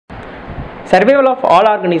Survival of all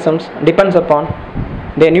organisms depends upon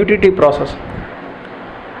their nutritive process.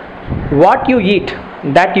 What you eat,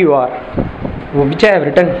 that you are, which I have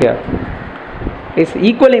written here, is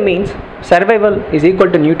equally means survival is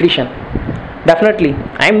equal to nutrition. Definitely,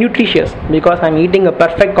 I am nutritious because I am eating a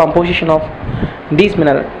perfect composition of these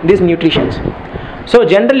nutritions. So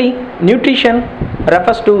generally, nutrition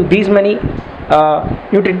refers to these many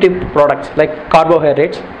nutritive products like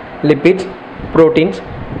carbohydrates, lipids, proteins,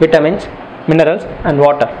 vitamins, minerals, and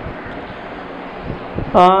water.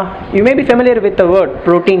 You may be familiar with the word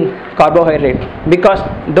protein, carbohydrate, because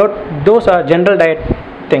those are general diet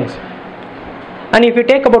things. And if you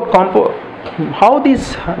take about how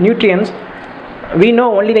these nutrients, we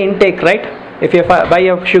know only the intake, right? If you buy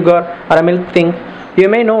a sugar or a milk thing, you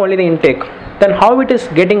may know only the intake. Then how it is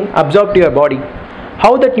getting absorbed to your body,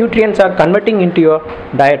 how that nutrients are converting into your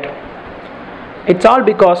diet. It's all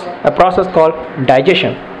because a process called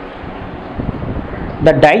digestion.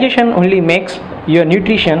 The digestion only makes your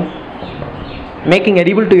nutrition making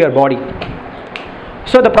edible to your body.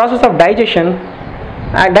 So the process of digestion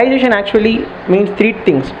actually means three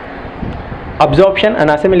things: absorption and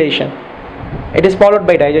assimilation. It is followed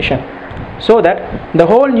by digestion, so that the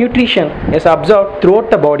whole nutrition is absorbed throughout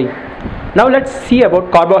the body. Now let's see about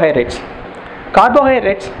carbohydrates.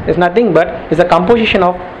 Carbohydrates is nothing but is a composition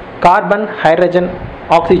of carbon, hydrogen,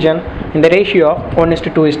 oxygen in the ratio of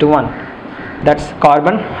 1:2:1. That's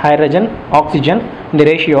carbon, hydrogen, oxygen in the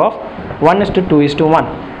ratio of 1:2:1.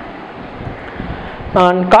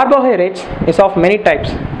 And carbohydrates is of many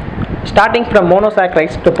types, starting from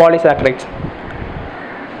monosaccharides to polysaccharides.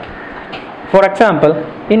 For example,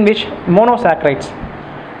 in which monosaccharides,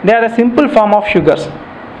 they are the simple form of sugars,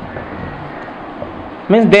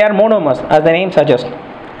 means they are monomers, as the name suggests,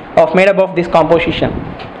 of made up of this composition.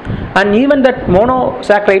 And even that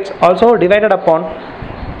monosaccharides also divided upon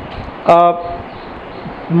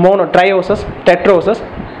trioses, tetroses,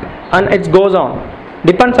 and it goes on,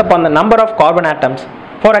 depends upon the number of carbon atoms.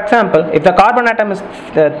 For example, if the carbon atom is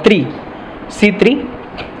 3,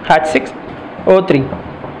 C3H6O3,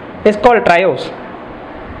 is called triose.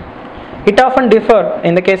 It often differ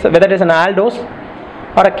in the case of whether it is an aldose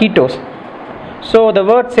or a ketose. So the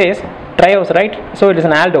word says triose, right? So it is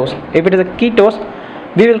an aldose. If it is a ketose,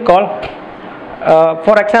 we will call,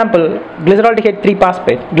 for example, glyceraldehyde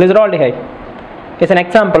 3-phosphate. Glyceraldehyde is an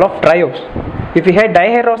example of triose. If you had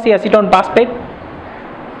dihydroxyacetone phosphate,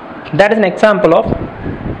 that is an example of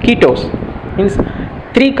ketose, means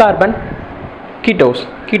 3-carbon ketose,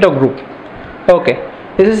 keto group. Okay,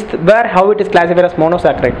 this is where how it is classified as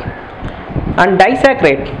monosaccharide. And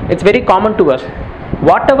disaccharide, it's very common to us.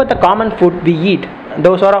 Whatever the common food we eat,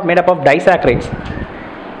 those are made up of disaccharides.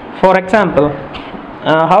 For example,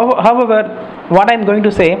 however, what I am going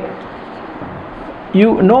to say,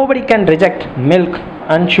 nobody can reject milk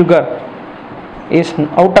and sugar is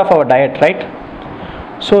out of our diet, right?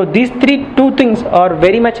 So these two things are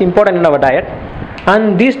very much important in our diet,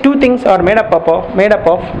 and these two things are made up of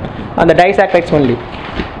the disaccharides only.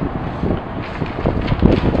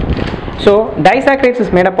 So disaccharides is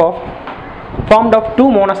formed of two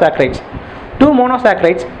monosaccharides. Two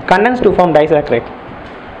monosaccharides condensed to form disaccharide.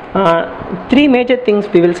 Three major things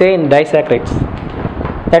we will say in disaccharides,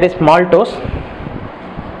 that is maltose,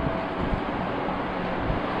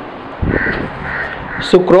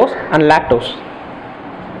 sucrose, and lactose.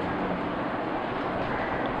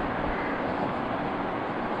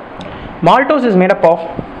 Maltose is made up of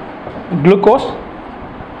glucose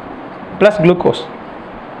plus glucose.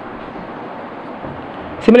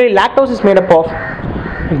 Similarly, lactose is made up of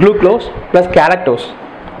glucose plus galactose.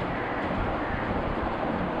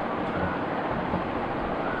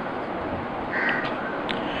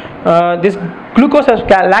 This glucose as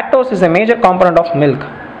lactose is a major component of milk.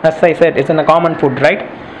 As I said, it's in a common food, right?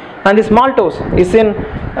 And this maltose is in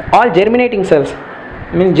all germinating cells.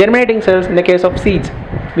 Means germinating cells in the case of seeds,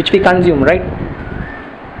 which we consume, right?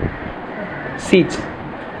 Seeds.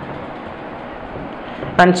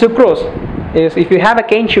 And sucrose is, if you have a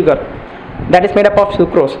cane sugar, that is made up of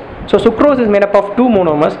sucrose. So sucrose is made up of two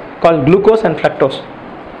monomers called glucose and fructose.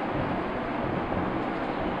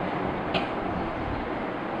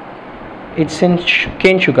 It's in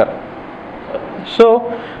cane sugar. So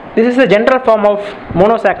this is the general form of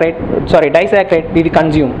disaccharide we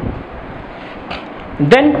consume.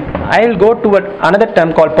 Then I will go to another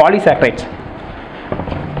term called polysaccharides.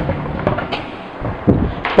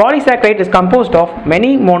 Polysaccharide is composed of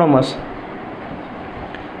many monomers,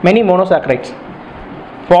 many monosaccharides.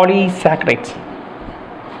 Polysaccharides.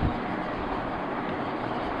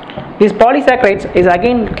 These polysaccharides is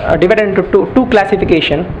again divided into two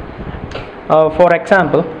classification. For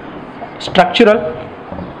example, structural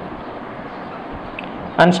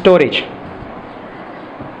and storage.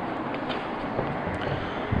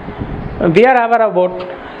 We are aware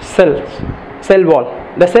about cell wall.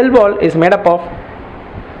 The cell wall is made up of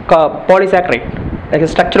polysaccharide, like a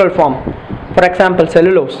structural form. For example,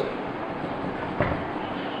 cellulose.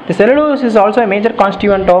 The cellulose is also a major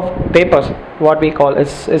constituent of papers. What we call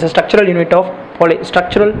is a structural unit of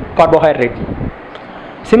structural carbohydrate.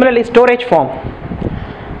 Similarly, storage form.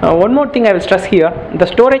 One more thing I will stress here: the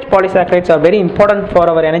storage polysaccharides are very important for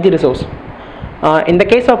our energy resource. In the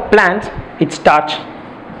case of plants, it's starch.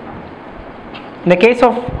 In the case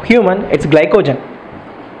of human, it's glycogen.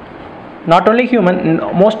 Not only human, in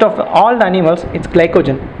most of all the animals, it's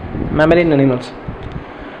glycogen, mammalian animals.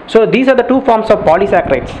 So these are the two forms of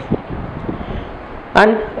polysaccharides.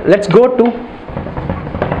 And let's go to,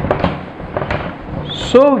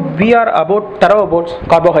 so we are thorough about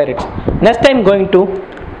carbohydrates. Next I'm going to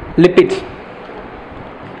lipids.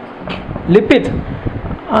 Lipids,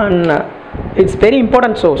 and it's very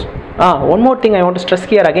important source. One more thing I want to stress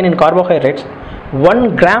here again in carbohydrates: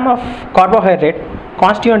 1 gram of carbohydrate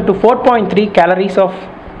constituent to 4.3 calories of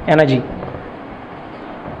energy.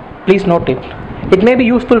 Please note it. It may be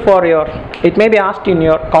useful for it may be asked in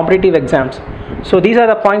your competitive exams. So these are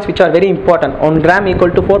the points which are very important. 1 gram equal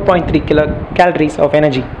to 4.3 calories of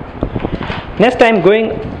energy. Next I am going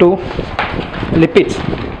to lipids.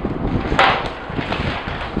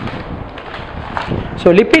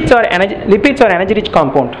 So lipids are energy rich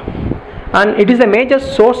compound, and it is a major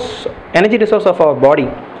energy resource of our body.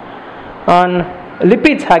 And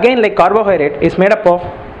lipids, again like carbohydrate, is made up of,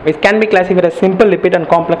 it can be classified as simple lipid and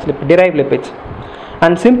complex lipid, derived lipids.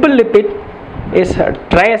 And simple lipid is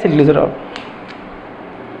triacylglycerol.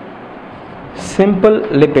 Simple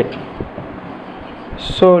lipid.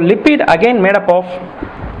 So lipid again made up of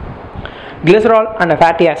glycerol and a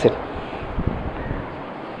fatty acid.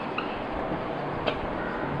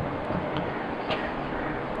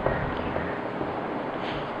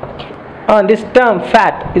 This term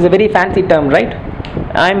fat is a very fancy term, right?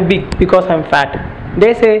 I am big because I am fat.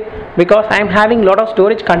 They say because I am having lot of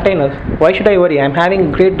storage containers, why should I worry? I am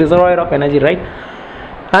having great reservoir of energy, right?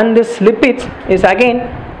 And this lipids is again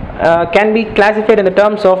can be classified in the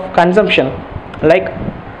terms of consumption, like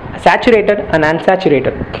saturated and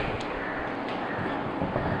unsaturated.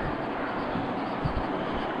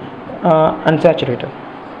 Unsaturated.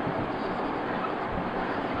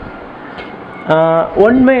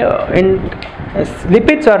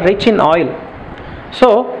 Lipids are rich in oil.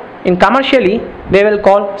 So in commercially they will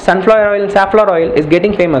call sunflower oil and safflower oil is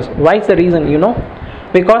getting famous. Why is the reason?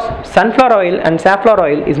 Because sunflower oil and safflower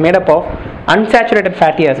oil is made up of unsaturated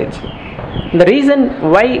fatty acids. The reason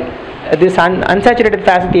why this unsaturated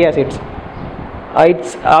fatty acids,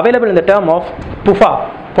 it's available in the term of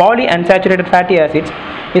PUFA, polyunsaturated fatty acids,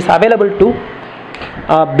 is available to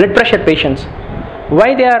blood pressure patients.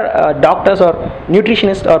 Why they are doctors or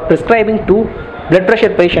nutritionists are prescribing to blood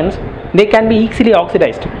pressure patients? They can be easily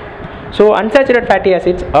oxidized. So unsaturated fatty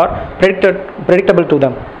acids are predictable to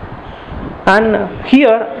them. And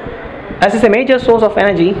here, as is a major source of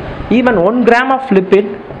energy, even 1 gram of lipid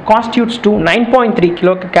constitutes to 9.3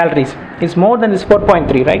 kilocalories. It's more than this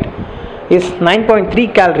 4.3, right? It's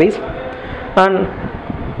 9.3 calories and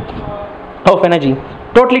of energy.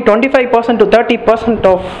 Totally 25% to 30%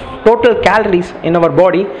 of total calories in our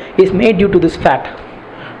body is made due to this fat.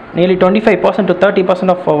 Nearly 25% to 30%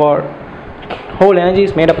 of our whole energy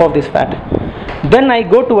is made up of this fat. Then I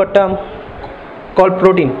go to a term called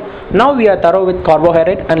protein. Now we are thorough with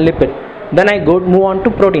carbohydrate and lipid. Then I move on to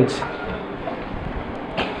proteins.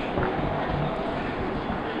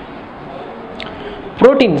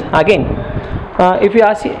 Proteins again.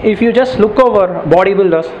 If you just look over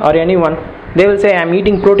bodybuilders or anyone, they will say I am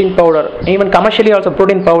eating protein powder. Even commercially also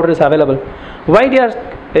protein powder is available. Why they are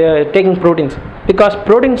taking proteins? Because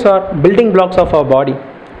proteins are building blocks of our body.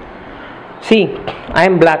 See, I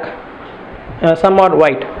am black, some are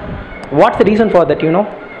white. What's the reason for that?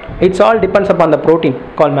 It's all depends upon the protein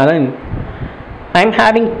called melanin. I am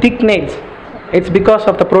having thick nails. It's because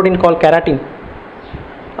of the protein called keratin.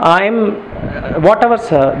 Whatever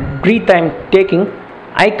breath I am taking,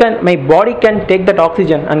 my body can take that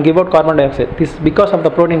oxygen and give out carbon dioxide. This is because of the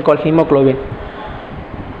protein called hemoglobin.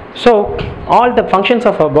 So all the functions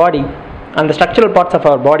of our body and the structural parts of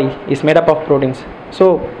our body is made up of proteins.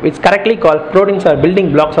 So it's correctly called proteins are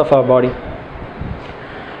building blocks of our body.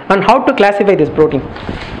 And how to classify this protein?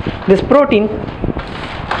 This protein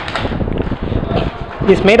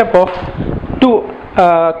is made up of two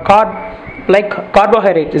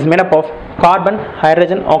carbohydrate is made up of carbon,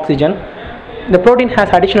 hydrogen, oxygen. The protein has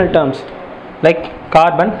additional terms like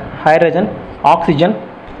carbon, hydrogen, oxygen,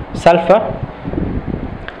 sulfur,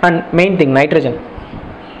 and main thing nitrogen.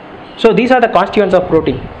 So these are the constituents of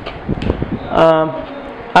protein.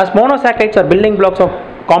 As monosaccharides are building blocks of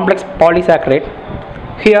complex polysaccharide,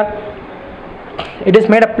 here it is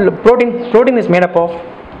made up protein is made up of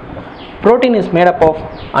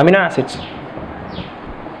amino acids.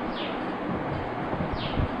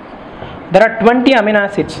 There are 20 amino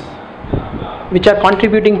acids which are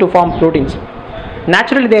contributing to form proteins.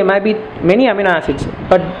 Naturally there might be many amino acids,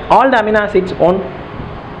 but all the amino acids won't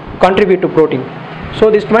contribute to protein. So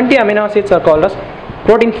these 20 amino acids are called as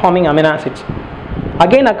protein forming amino acids.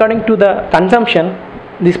 Again, according to the consumption,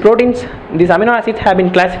 these amino acids have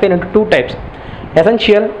been classified into two types: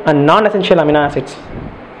 essential and non-essential amino acids.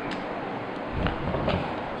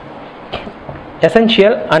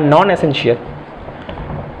 Essential and non-essential.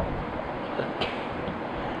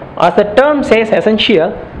 As the term says,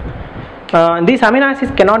 essential, these amino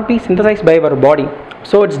acids cannot be synthesized by our body,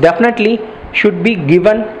 so it's definitely should be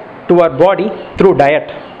given to our body through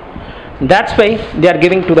diet. That's why they are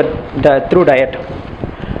giving to the through diet.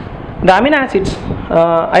 The amino acids,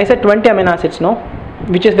 I said 20 amino acids, no,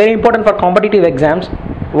 which is very important for competitive exams.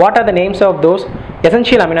 What are the names of those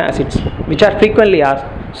essential amino acids which are frequently asked?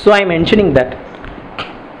 So I am mentioning that: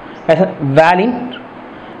 valine,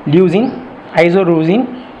 leucine, isoreucine,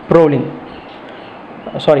 proline,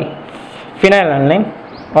 phenylalanine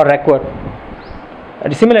or record.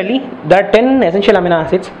 Similarly, there are 10 essential amino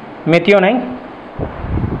acids: methionine,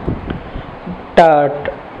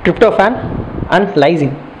 tryptophan, and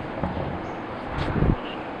lysine.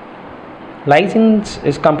 Lysine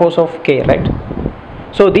is composed of K, right?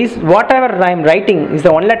 So these, whatever I am writing, is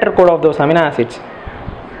the one letter code of those amino acids.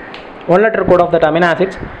 One letter code of that amino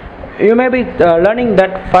acids. You may be learning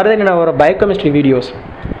that further in our biochemistry videos.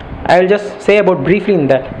 I will just say about briefly in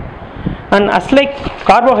that. And as like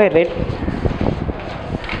carbohydrate,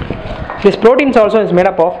 this proteins also is made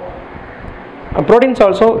up of proteins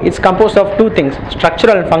also is composed of two things: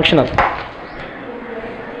 structural and functional.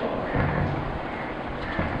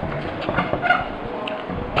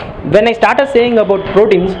 When I started saying about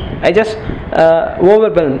proteins, I just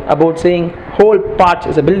overwhelmed about saying whole parts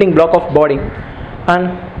is a building block of body,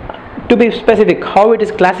 and to be specific, how it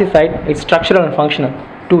is classified, it's structural and functional,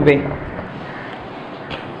 two-way.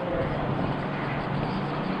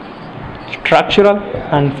 Structural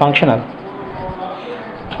and functional.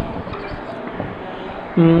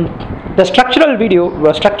 The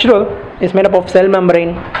structural is made up of cell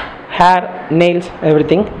membrane, hair, nails,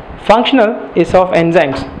 everything. Functional is of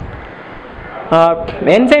enzymes.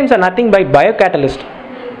 Enzymes are nothing but biocatalyst.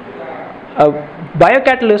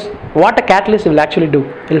 What a catalyst will actually do?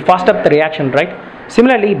 It will fast up the reaction, right?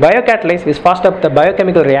 Similarly, biocatalyst is fast up the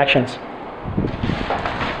biochemical reactions.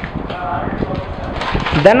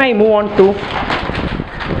 Then I move on to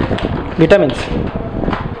vitamins.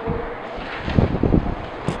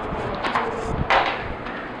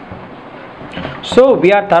 So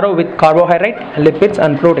we are thorough with carbohydrate, lipids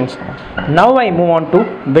and proteins. Now I move on to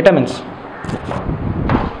vitamins.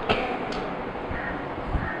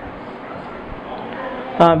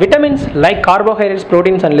 Vitamins, like carbohydrates,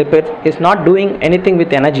 proteins and lipids, is not doing anything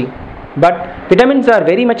with energy, but vitamins are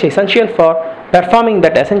very much essential for performing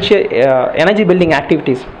that essential energy building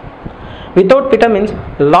activities. Without vitamins,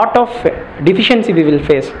 lot of deficiency we will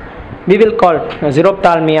face. We will call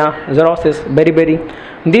xerophthalmia, xerosis, beriberi.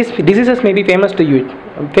 These diseases may be famous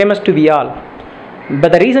to we all,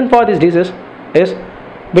 but the reason for this disease is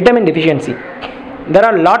vitamin deficiency. There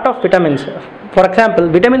are a lot of vitamins. For example,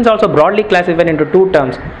 vitamins also broadly classified into two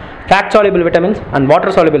terms: fat soluble vitamins and water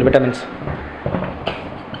soluble vitamins.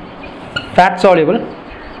 Fat soluble,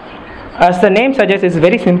 as the name suggests, is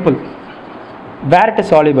very simple. Where it is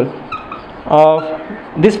soluble,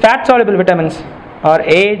 these fat soluble vitamins are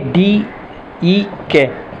A, D, E, K.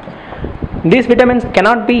 These vitamins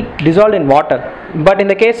cannot be dissolved in water, but in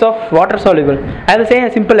the case of water soluble, I will say a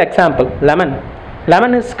simple example: lemon.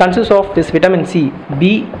 Lemon consists of this vitamin C.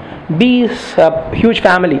 B is a huge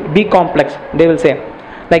family, B complex, they will say,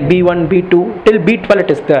 like B1, B2 till B12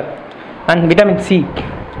 it is there, and vitamin C.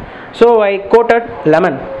 So I quoted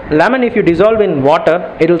lemon. Lemon, if you dissolve in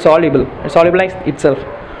water, it will solubilize itself.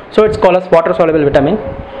 So it's called as water soluble vitamin.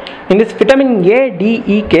 In this vitamin A, D,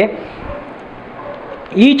 E, K,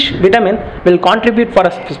 each vitamin will contribute for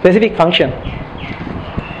a specific function.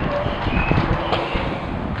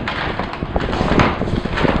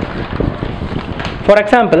 For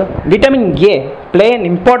example, vitamin A play an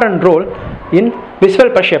important role in visual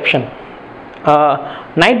perception.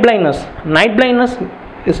 Night blindness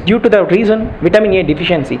is due to the reason vitamin A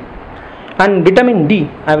deficiency, And vitamin D,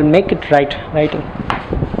 I will make it writing.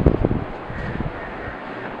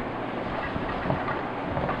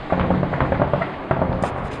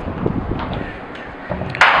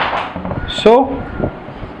 So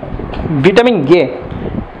vitamin A,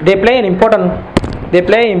 they play an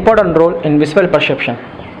important role in visual perception.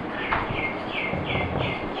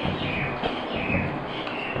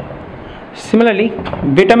 Similarly,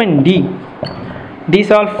 vitamin D,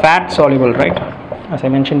 these are all fat soluble, right? As I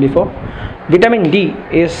mentioned before, vitamin D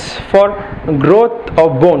is for growth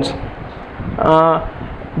of bones.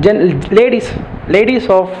 Ladies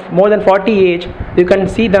of more than 40 age, you can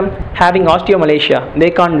see them having osteomalacia. They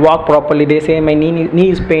can't walk properly. They say my knee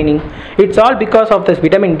is paining. It's all because of this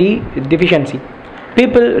vitamin D deficiency.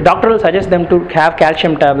 Doctor will suggest them to have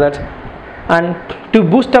calcium tablets and to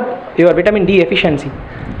boost up your vitamin D efficiency.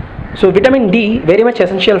 So vitamin D very much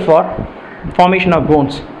essential for formation of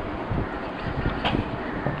bones.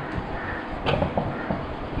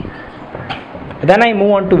 Then I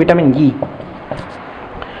move on to vitamin E.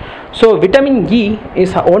 So vitamin E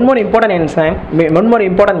is one more important enzyme, one more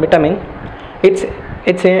important vitamin.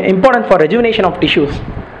 It's important for rejuvenation of tissues.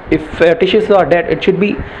 If tissues are dead, it should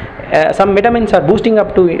be some vitamins are boosting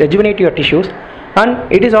up to rejuvenate your tissues,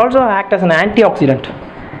 and it is also act as an antioxidant,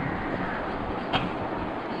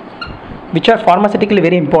 which are pharmaceutically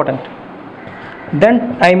very important.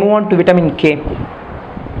 Then I move on to vitamin K.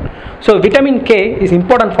 So vitamin K is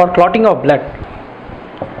important for clotting of blood.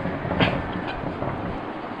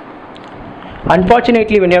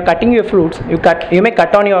 Unfortunately, when you are cutting your fruits, you may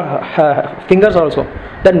cut on your fingers also.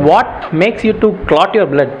 Then what makes you to clot your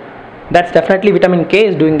blood? That's definitely vitamin K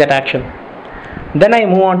is doing that action. Then I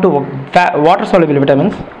move on to water soluble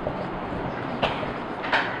vitamins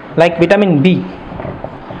like vitamin B.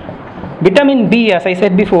 Vitamin B, as I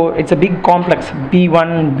said before, it's a big complex,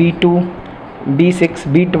 B1, B2, B6,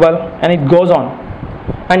 B12, and it goes on,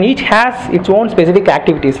 and each has its own specific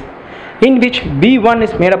activities, in which B1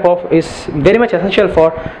 is made up of, is very much essential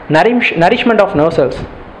for nourishment of nerve cells.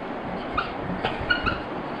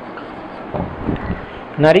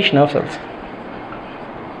 Nourish nerve cells.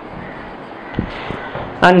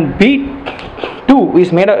 And B2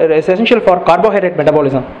 is essential for carbohydrate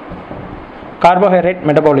metabolism.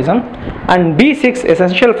 And B6 is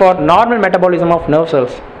essential for normal metabolism of nerve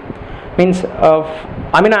cells, means of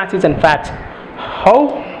amino acids and fats.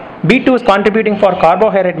 How B2 is contributing for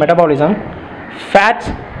carbohydrate metabolism,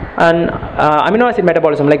 fats and amino acid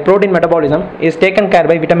metabolism like protein metabolism is taken care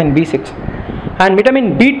by vitamin B6. And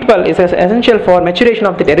vitamin B12 is essential for maturation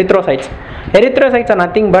of the erythrocytes. Erythrocytes are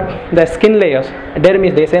nothing but the skin layers,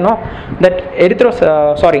 dermis, they say, no, that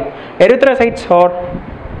erythrocytes or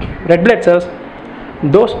red blood cells,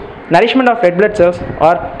 those nourishment of red blood cells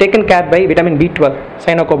are taken care by vitamin B12,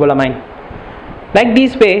 cyanocobalamin. Like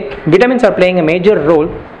this way, vitamins are playing a major role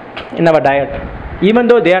in our diet, even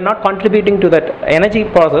though they are not contributing to that energy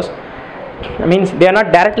process. Means they are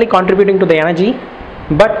not directly contributing to the energy,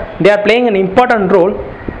 but they are playing an important role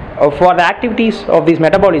for the activities of this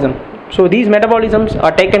metabolism. So these metabolisms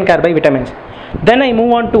are taken care by vitamins. Then I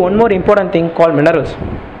move on to one more important thing called minerals.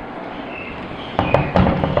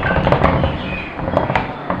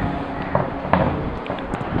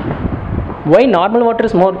 Why mineral water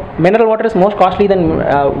is more costly than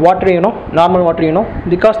water, normal water,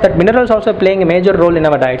 because that minerals also playing a major role in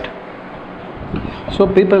our diet. So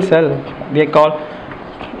people sell, they call,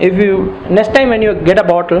 if you next time when you get a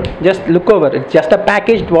bottle, just look over, it's just a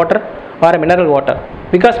packaged water or a mineral water,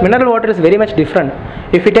 because mineral water is very much different.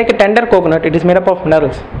 If you take a tender coconut, it is made up of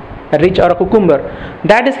minerals. A rich or a cucumber,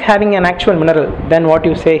 that is having an actual mineral than what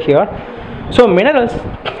you say here. So minerals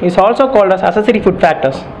is also called as accessory food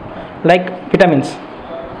factors, like vitamins.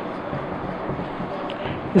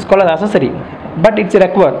 It's called as accessory, but it's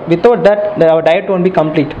required. Without that, our diet won't be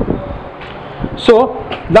complete. So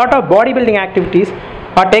lot of bodybuilding activities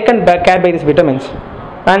are taken care by these vitamins,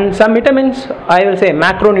 and some vitamins, I will say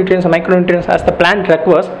macronutrients or micronutrients, as the plant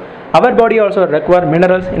requires, our body also requires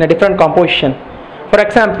minerals in a different composition. For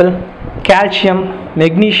example, calcium,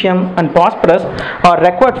 magnesium and phosphorus are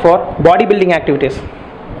required for bodybuilding activities.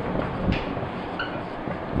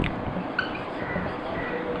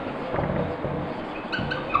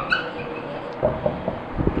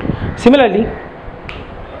 Similarly,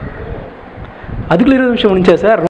 அதுக்குள்ள 20 நிமிஷம் முடிஞ்சா sir.